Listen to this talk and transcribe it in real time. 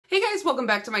welcome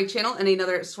back to my channel and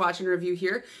another swatch and review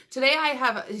here. Today I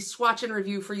have a swatch and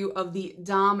review for you of the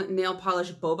Dom Nail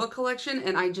Polish Boba collection,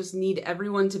 and I just need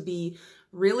everyone to be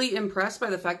really impressed by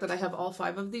the fact that I have all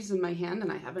 5 of these in my hand and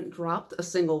I haven't dropped a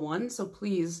single one, so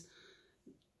please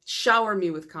shower me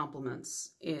with compliments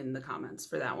in the comments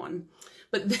for that one.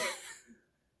 But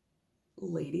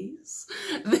ladies,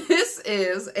 this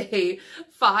is a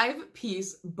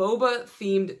 5-piece boba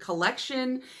themed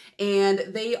collection, and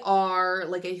they are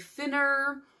like a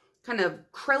thinner kind of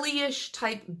crelly-ish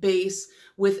type base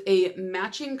with a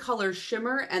matching color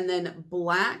shimmer and then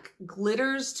black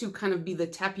glitters to kind of be the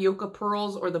tapioca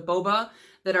pearls or the boba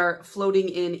that are floating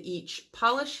in each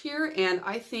polish here. And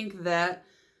I think that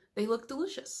they look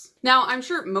delicious. Now, I'm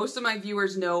sure most of my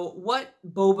viewers know what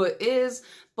boba is,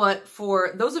 but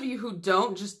for those of you who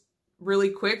don't, just really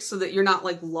quick so that you're not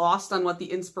like lost on what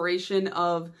the inspiration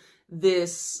of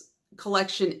this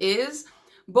collection is,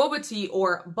 boba tea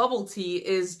or bubble tea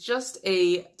is just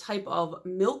a type of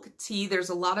milk tea. There's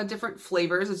a lot of different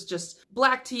flavors. It's just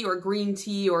black tea or green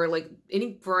tea or like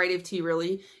any variety of tea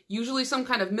really. Usually some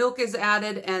kind of milk is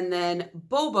added, and then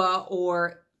boba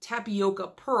or tapioca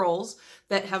pearls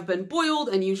that have been boiled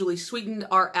and usually sweetened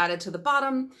are added to the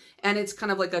bottom, and it's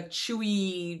kind of like a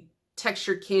chewy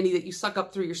textured candy that you suck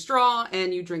up through your straw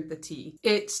and you drink the tea.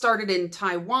 It started in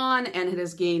Taiwan and it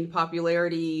has gained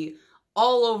popularity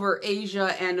all over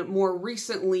Asia, and more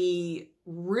recently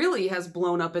really has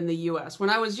blown up in the US. When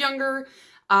I was younger,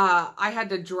 I had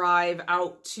to drive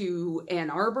out to Ann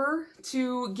Arbor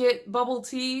to get bubble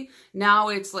tea. Now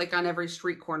it's like on every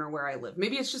street corner where I live.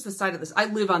 Maybe it's just the side of this. I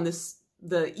live on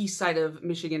the east side of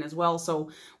Michigan as well,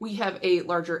 so we have a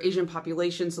larger Asian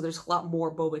population, so there's a lot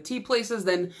more boba tea places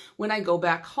than when I go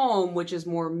back home, which is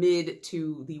more mid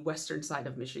to the western side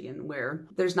of Michigan, where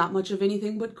there's not much of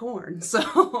anything but corn.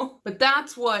 So, but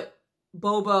that's what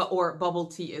boba or bubble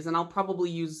tea is, and I'll probably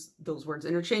use those words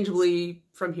interchangeably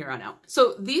from here on out.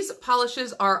 So these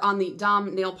polishes are on the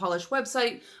Dom Nail Polish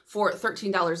website for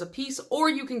 $13 a piece, or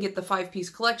you can get the 5-piece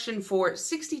collection for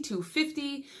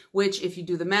 $62.50, which, if you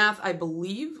do the math, I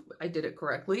believe I did it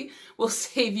correctly, will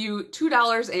save you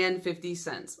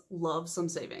 $2.50. Love some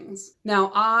savings.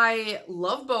 Now, I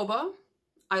love boba,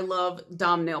 I love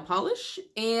Dom nail polish,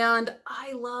 and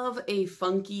I love a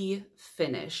funky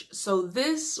finish. So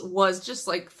this was just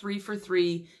like 3 for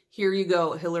 3. Here you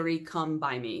go, Hillary, come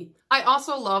buy me. I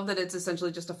also love that it's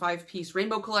essentially just a 5-piece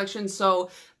rainbow collection. So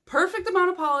perfect amount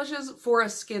of polishes for a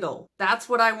Skittle. That's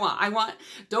what I want.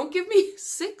 Don't give me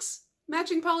 6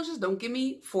 matching polishes. Don't give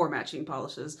me 4 matching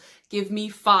polishes. Give me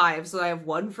 5 so I have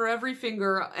 1 for every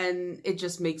finger, and it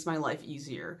just makes my life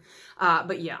easier.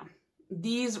 But yeah.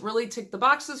 These really tick the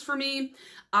boxes for me.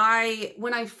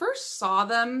 When I first saw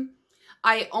them,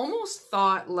 I almost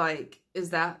thought like, is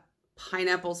that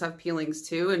pineapples have peelings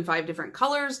too in 5 different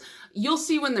colors? You'll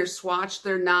see when they're swatched,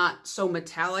 they're not so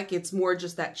metallic. It's more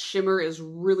just that shimmer is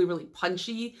really, really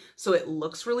punchy, so it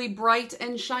looks really bright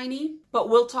and shiny. But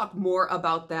we'll talk more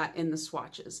about that in the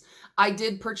swatches. I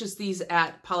did purchase these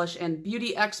at Polish and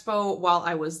Beauty Expo while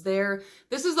I was there.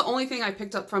 This is the only thing I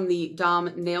picked up from the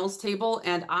Dom Nails table,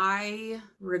 and I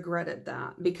regretted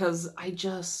that because I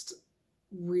just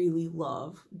really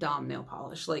love Dom nail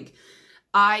polish. Like,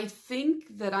 I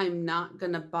think that I'm not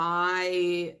gonna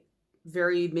buy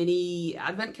very many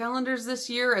advent calendars this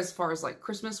year as far as like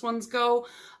Christmas ones go,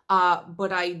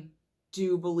 but I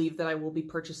do believe that I will be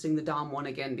purchasing the Dom one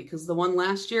again, because the one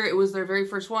last year, it was their very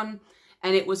first one,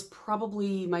 and it was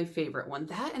probably my favorite one.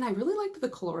 That, and I really liked the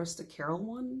Colorista Carol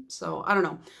one, so I don't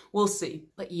know. We'll see.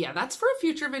 But yeah, that's for a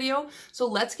future video. So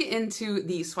let's get into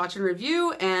the swatch and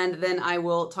review, and then I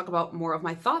will talk about more of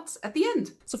my thoughts at the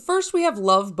end. So first we have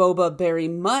Love Boba Very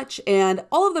Much, and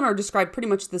all of them are described pretty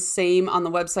much the same on the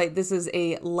website. This is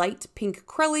a light pink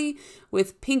crelly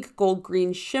with pink gold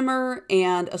green shimmer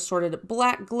and assorted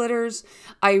black glitters.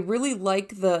 I really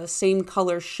like the same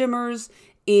color shimmers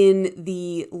in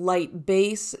the light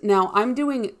base. Now I'm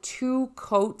doing 2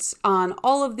 coats on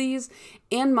all of these,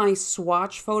 and my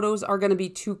swatch photos are going to be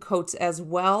 2 coats as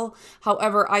well.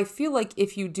 However, I feel like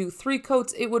if you do 3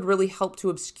 coats, it would really help to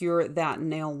obscure that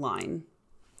nail line.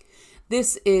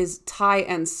 This is Tie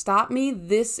and Stop Me.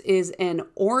 This is an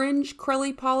orange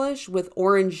crelly polish with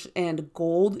orange and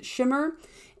gold shimmer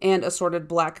and assorted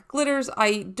black glitters.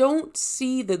 I don't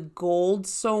see the gold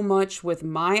so much with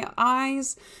my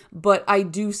eyes, but I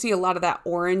do see a lot of that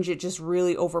orange. It just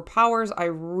really overpowers. I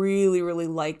really, really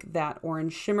like that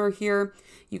orange shimmer here.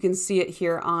 You can see it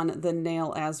here on the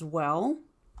nail as well.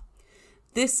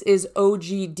 This is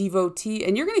OG Devotee,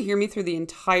 and you're going to hear me through the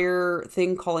entire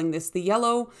thing calling this the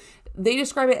yellow. They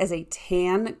describe it as a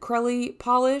tan crelly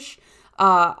polish.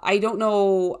 I don't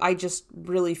know, I just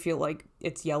really feel like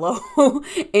it's yellow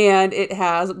and it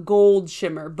has gold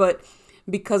shimmer, but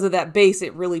because of that base,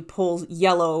 it really pulls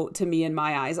yellow to me in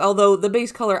my eyes. Although the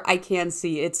base color, I can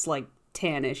see it's like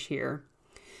tannish here.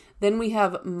 Then we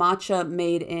have Matcha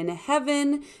Made in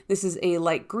Heaven. This is a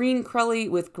light green crelly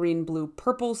with green, blue,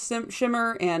 purple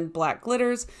shimmer and black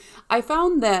glitters. I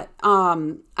found that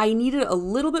I needed a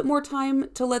little bit more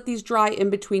time to let these dry in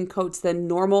between coats than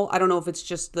normal. I don't know if it's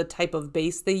just the type of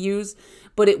base they use,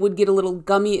 but it would get a little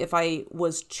gummy if I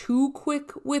was too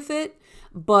quick with it,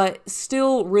 but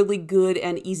still really good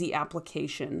and easy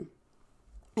application.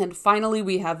 And finally,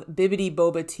 we have Bibbidi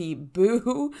Boba Tea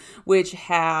Boo, which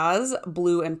has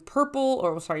blue and purple,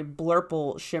 or sorry,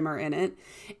 blurple shimmer in it.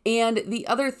 And the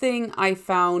other thing I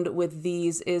found with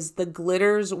these is the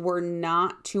glitters were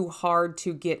not too hard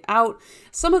to get out.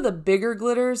 Some of the bigger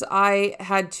glitters I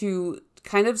had to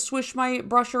kind of swish my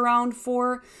brush around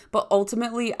for, but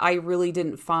ultimately I really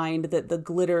didn't find that the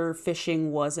glitter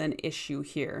fishing was an issue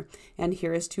here. And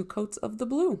here is 2 coats of the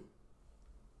blue.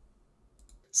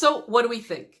 So what do we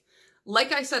think?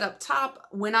 Like I said up top,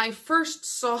 when I first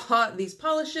saw these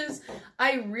polishes,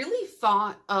 I really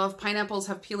thought of Pineapples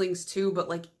Have Peelings Too, but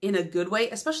like in a good way,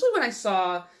 especially when I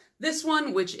saw this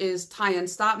one, which is Tie and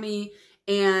Stop Me,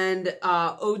 and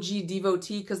OG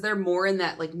Devotee, because they're more in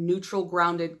that like neutral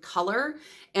grounded color.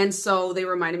 And so they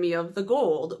reminded me of the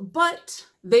gold, but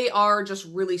they are just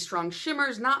really strong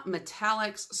shimmers, not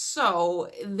metallics. So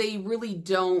they really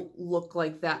don't look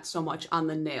like that so much on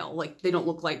the nail. Like they don't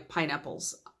look like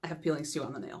Pineapples Have Peelings Too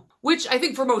on the nail, which I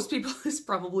think for most people is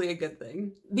probably a good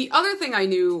thing. The other thing I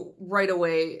knew right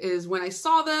away is when I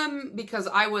saw them, because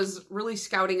I was really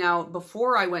scouting out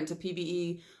before I went to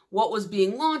PBE, what was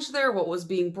being launched there, what was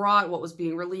being brought, what was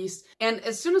being released. And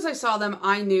as soon as I saw them,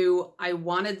 I knew I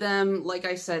wanted them. Like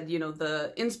I said, you know,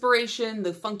 the inspiration,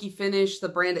 the funky finish, the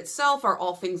brand itself are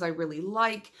all things I really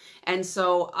like. And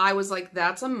so I was like,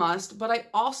 that's a must. But I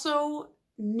also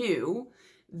knew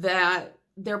that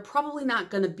they're probably not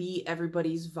going to be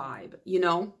everybody's vibe, you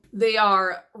know? They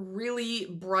are really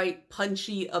bright,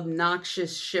 punchy,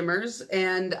 obnoxious shimmers.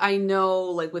 And I know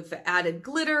like with the added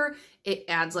glitter, it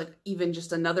adds like even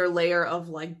just another layer of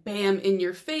like bam in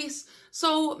your face.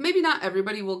 So maybe not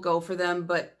everybody will go for them,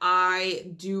 but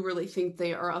I do really think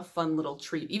they are a fun little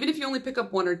treat. Even if you only pick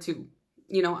up 1 or 2,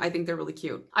 you know, I think they're really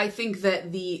cute. I think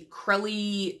that the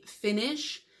Crelly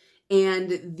finish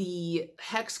and the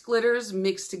hex glitters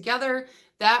mixed together,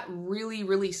 that really,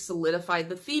 really solidified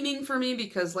the theming for me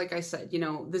because like I said, you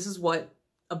know, this is what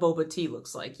a boba tea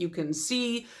looks like. You can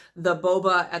see the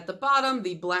boba at the bottom,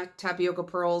 the black tapioca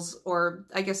pearls, or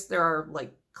I guess there are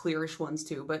like clearish ones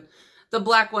too, but the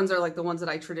black ones are like the ones that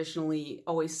I traditionally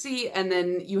always see. And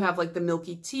then you have like the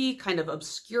milky tea kind of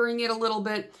obscuring it a little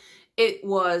bit. It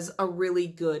was a really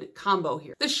good combo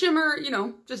here. The shimmer, you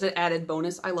know, just an added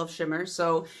bonus. I love shimmer.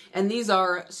 So, and these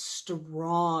are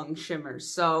strong shimmers.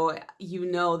 So, you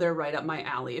know, they're right up my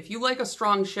alley. If you like a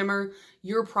strong shimmer,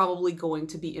 you're probably going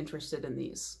to be interested in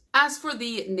these. As for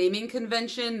the naming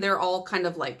convention, they're all kind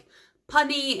of like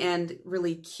punny and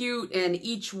really cute. And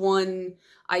each one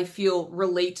I feel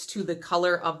relates to the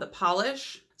color of the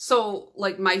polish. So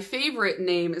like my favorite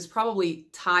name is probably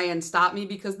Tie and Stop Me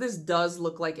because this does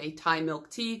look like a Thai milk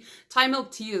tea. Thai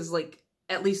milk tea is like,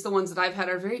 at least the ones that I've had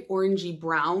are very orangey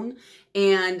brown.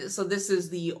 And so this is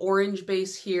the orange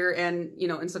base here. And, you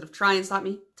know, instead of Try and Stop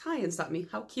Me, Tie and Stop Me.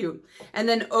 How cute. And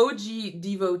then OG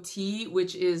Devotee,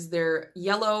 which is their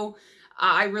yellow.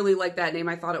 I really like that name.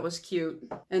 I thought it was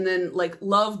cute. And then like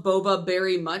Love Boba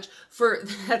Very Much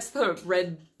that's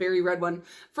the berry red one.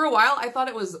 For a while, I thought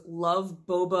it was Love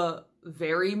Boba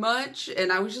Very Much.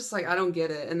 And I was just like, I don't get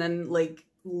it. And then like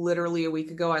literally a week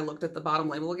ago, I looked at the bottom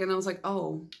label again and I was like,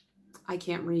 oh, I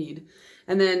can't read.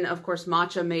 And then of course,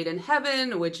 Matcha Made in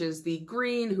Heaven, which is the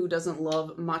green. Who doesn't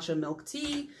love matcha milk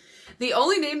tea? The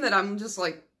only name that I'm just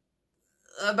like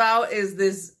about is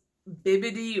this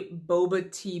Bibbidi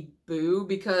Boba Tea Boo,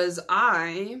 because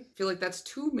I feel like that's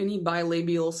too many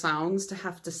bilabial sounds to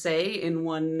have to say in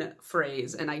one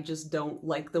phrase, and I just don't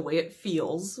like the way it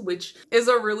feels, which is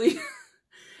a really...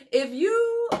 If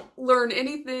you learn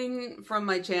anything from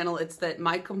my channel, it's that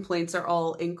my complaints are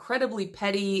all incredibly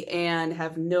petty and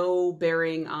have no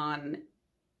bearing on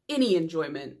any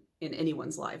enjoyment in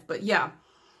anyone's life. But yeah,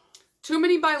 too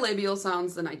many bilabial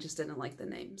sounds, and I just didn't like the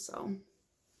name, so...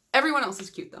 Everyone else is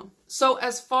cute though. So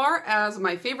as far as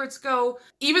my favorites go,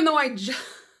 even though I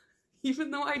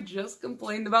just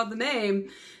complained about the name,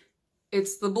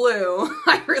 it's the blue.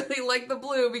 I really like the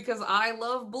blue because I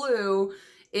love blue.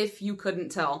 if you couldn't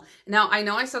tell. Now, I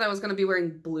know I said I was going to be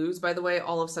wearing blues, by the way,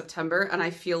 all of September, and I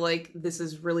feel like this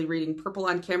is really reading purple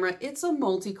on camera. It's a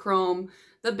multi-chrome.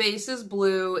 The base is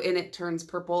blue and it turns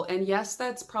purple. And yes,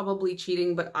 that's probably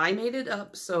cheating, but I made it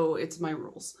up, so it's my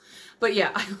rules. But yeah,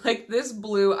 I like this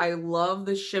blue. I love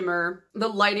the shimmer. The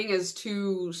lighting is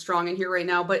too strong in here right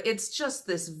now, but it's just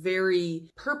this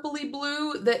very purpley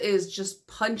blue that is just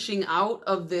punching out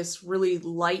of this really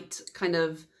light kind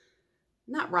of,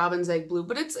 not robin's egg blue,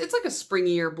 but it's like a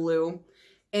springier blue.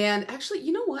 And actually,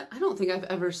 you know what? I don't think I've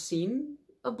ever seen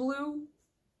a blue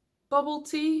bubble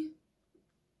tea.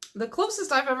 The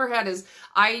closest I've ever had is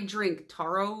I drink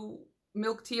taro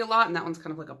milk tea a lot, and that one's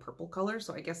kind of like a purple color.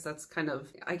 So I guess that's kind of,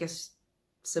 I guess,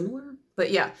 similar.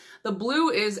 But yeah, the blue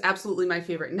is absolutely my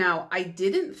favorite. Now, I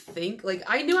didn't think, like,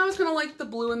 I knew I was going to like the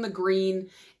blue and the green,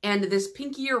 and this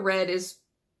pinkier red is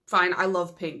fine. I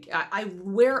love pink. I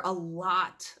wear a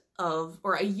lot of,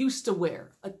 or I used to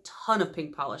wear a ton of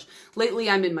pink polish. Lately,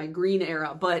 I'm in my green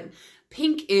era, but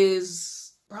pink is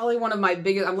probably one of my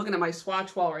biggest. I'm looking at my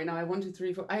swatch wall right now. I have 1, 2,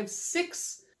 3, 4. I have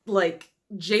 6 like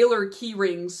jailer key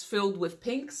rings filled with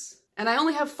pinks, and I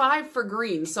only have 5 for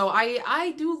green. So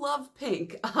I do love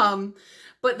pink.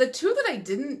 But the 2 that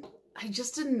I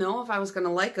just didn't know if I was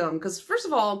gonna like them, because first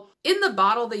of all, in the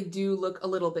bottle they do look a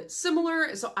little bit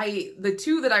similar. So the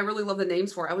 2 that I really love the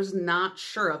names for, I was not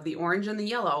sure of, the orange and the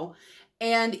yellow.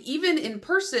 And even in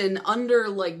person, under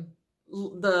like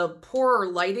the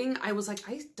poorer lighting, I was like,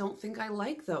 I don't think I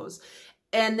like those.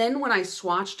 And then when I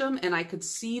swatched them and I could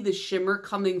see the shimmer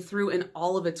coming through in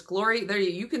all of its glory, there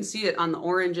you can see it on the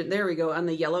orange, and there we go, on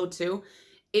the yellow too.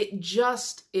 It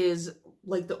just is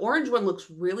like, the orange one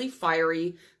looks really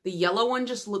fiery. The yellow one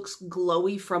just looks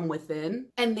glowy from within,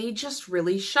 and they just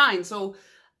really shine. So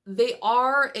they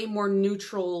are a more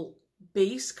neutral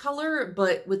base color,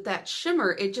 but with that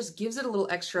shimmer, it just gives it a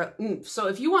little extra oomph. So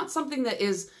if you want something that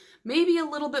is maybe a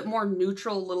little bit more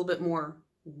neutral, a little bit more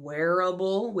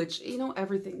wearable, which, you know,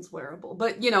 everything's wearable.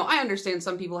 But, you know, I understand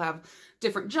some people have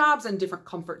different jobs and different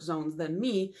comfort zones than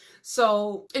me.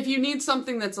 So if you need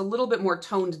something that's a little bit more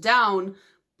toned down,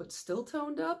 but still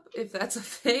toned up, if that's a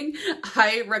thing,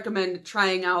 I recommend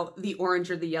trying out the orange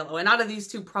or the yellow. And out of these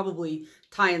 2, probably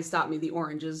tie and stop me, the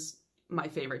orange is my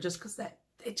favorite, just because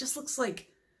it just looks like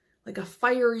a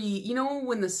fiery, you know,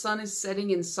 when the sun is setting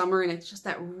in summer and it's just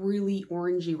that really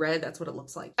orangey red, that's what it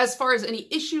looks like. As far as any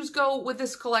issues go with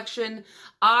this collection,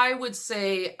 I would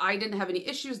say I didn't have any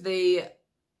issues. They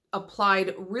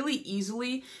applied really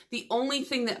easily. The only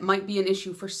thing that might be an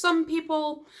issue for some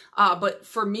people, but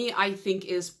for me, I think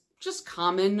is just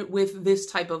common with this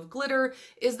type of glitter,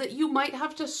 is that you might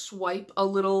have to swipe a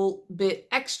little bit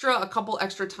extra, a couple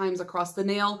extra times across the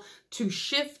nail to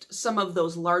shift some of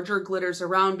those larger glitters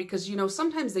around, because, you know,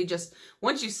 sometimes they just,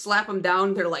 once you slap them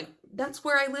down, they're like, that's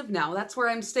where I live now, that's where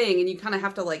I'm staying, and you kind of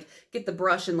have to like get the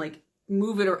brush and like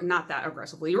move it, or not that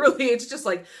aggressively, really, it's just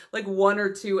like 1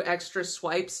 or 2 extra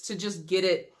swipes to just get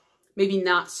it maybe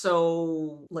not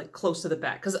so like close to the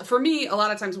back. Because for me, a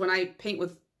lot of times when I paint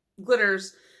with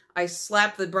glitters, I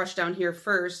slap the brush down here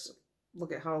first.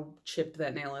 Look at how chipped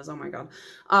that nail is. Oh my God.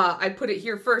 I put it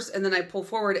here first, and then I pull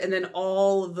forward, and then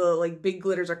all of the like big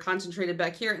glitters are concentrated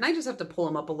back here, and I just have to pull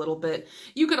them up a little bit.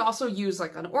 You could also use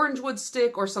like an orange wood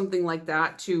stick or something like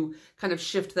that to kind of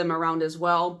shift them around as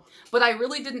well. But I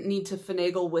really didn't need to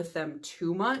finagle with them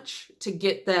too much to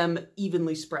get them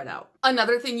evenly spread out.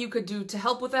 Another thing you could do to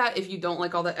help with that, if you don't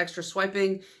like all that extra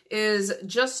swiping, is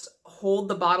just hold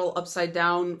the bottle upside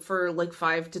down for like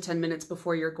 5 to 10 minutes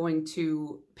before you're going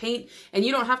to paint. And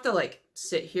you don't have to like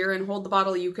sit here and hold the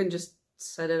bottle. You can just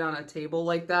set it on a table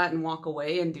like that and walk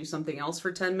away and do something else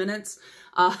for 10 minutes.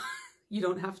 You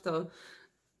don't have to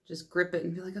just grip it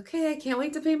and be like, okay, I can't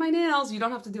wait to paint my nails. You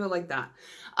don't have to do it like that.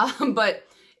 But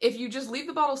if you just leave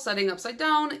the bottle setting upside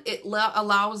down, it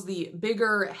allows the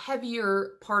bigger,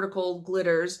 heavier particle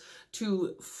glitters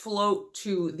to float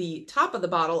to the top of the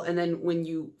bottle. And then when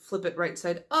you flip it right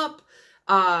side up,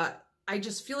 I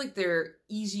just feel like they're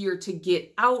easier to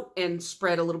get out and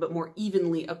spread a little bit more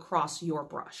evenly across your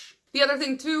brush. The other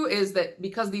thing too is that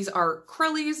because these are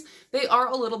crellies, they are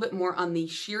a little bit more on the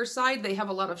sheer side. They have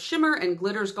a lot of shimmer and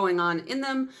glitters going on in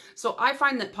them. So I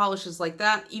find that polishes like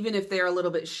that, even if they are a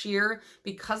little bit sheer,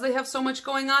 because they have so much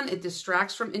going on, it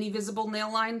distracts from any visible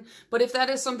nail line. But if that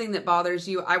is something that bothers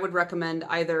you, I would recommend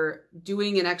either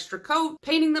doing an extra coat,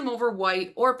 painting them over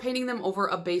white, or painting them over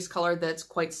a base color that's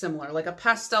quite similar, like a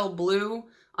pastel blue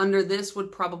under this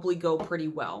would probably go pretty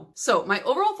well. So my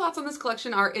overall thoughts on this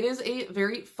collection are, it is a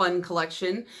very fun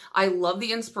collection. I love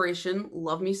the inspiration,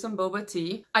 love me some boba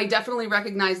tea. I definitely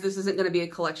recognize this isn't going to be a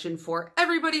collection for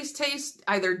everybody's taste,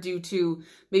 either due to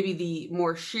maybe the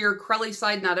more sheer crelly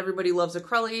side, not everybody loves a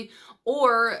crelly,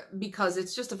 or because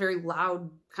it's just a very loud,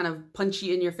 kind of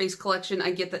punchy in your face collection.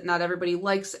 I get that not everybody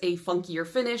likes a funkier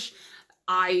finish.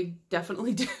 I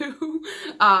definitely do.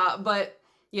 But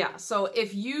yeah, so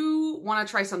if you want to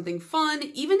try something fun,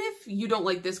 even if you don't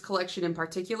like this collection in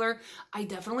particular, I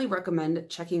definitely recommend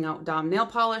checking out Dom Nail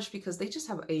Polish, because they just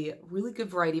have a really good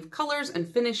variety of colors and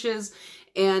finishes,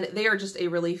 and they are just a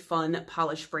really fun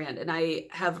polish brand. And I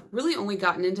have really only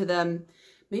gotten into them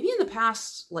maybe in the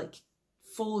past like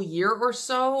full year or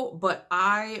so, but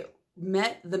I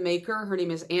met the maker. Her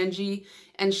name is Angie,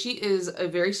 and she is a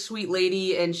very sweet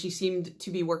lady, and she seemed to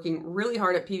be working really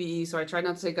hard at PVE, so I tried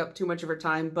not to take up too much of her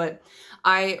time, but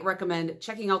I recommend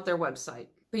checking out their website.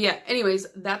 But yeah, anyways,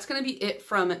 that's going to be it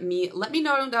from me. Let me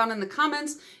know down in the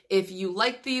comments if you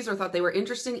liked these or thought they were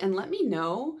interesting, and let me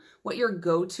know what your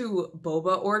go-to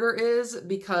boba order is,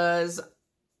 because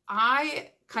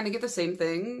I kind of get the same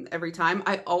thing every time.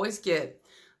 I always get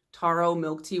taro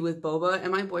milk tea with boba,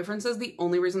 and my boyfriend says the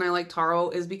only reason I like taro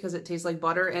is because it tastes like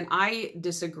butter, and I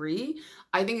disagree.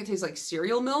 I think it tastes like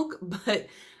cereal milk,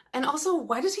 and also,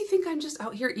 why does he think I'm just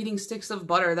out here eating sticks of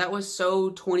butter? That was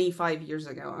so 25 years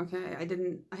ago, okay?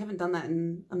 I haven't done that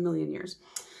in a million years.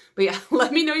 But yeah,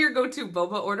 let me know your go-to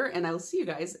boba order, and I'll see you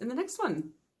guys in the next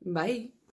one. Bye.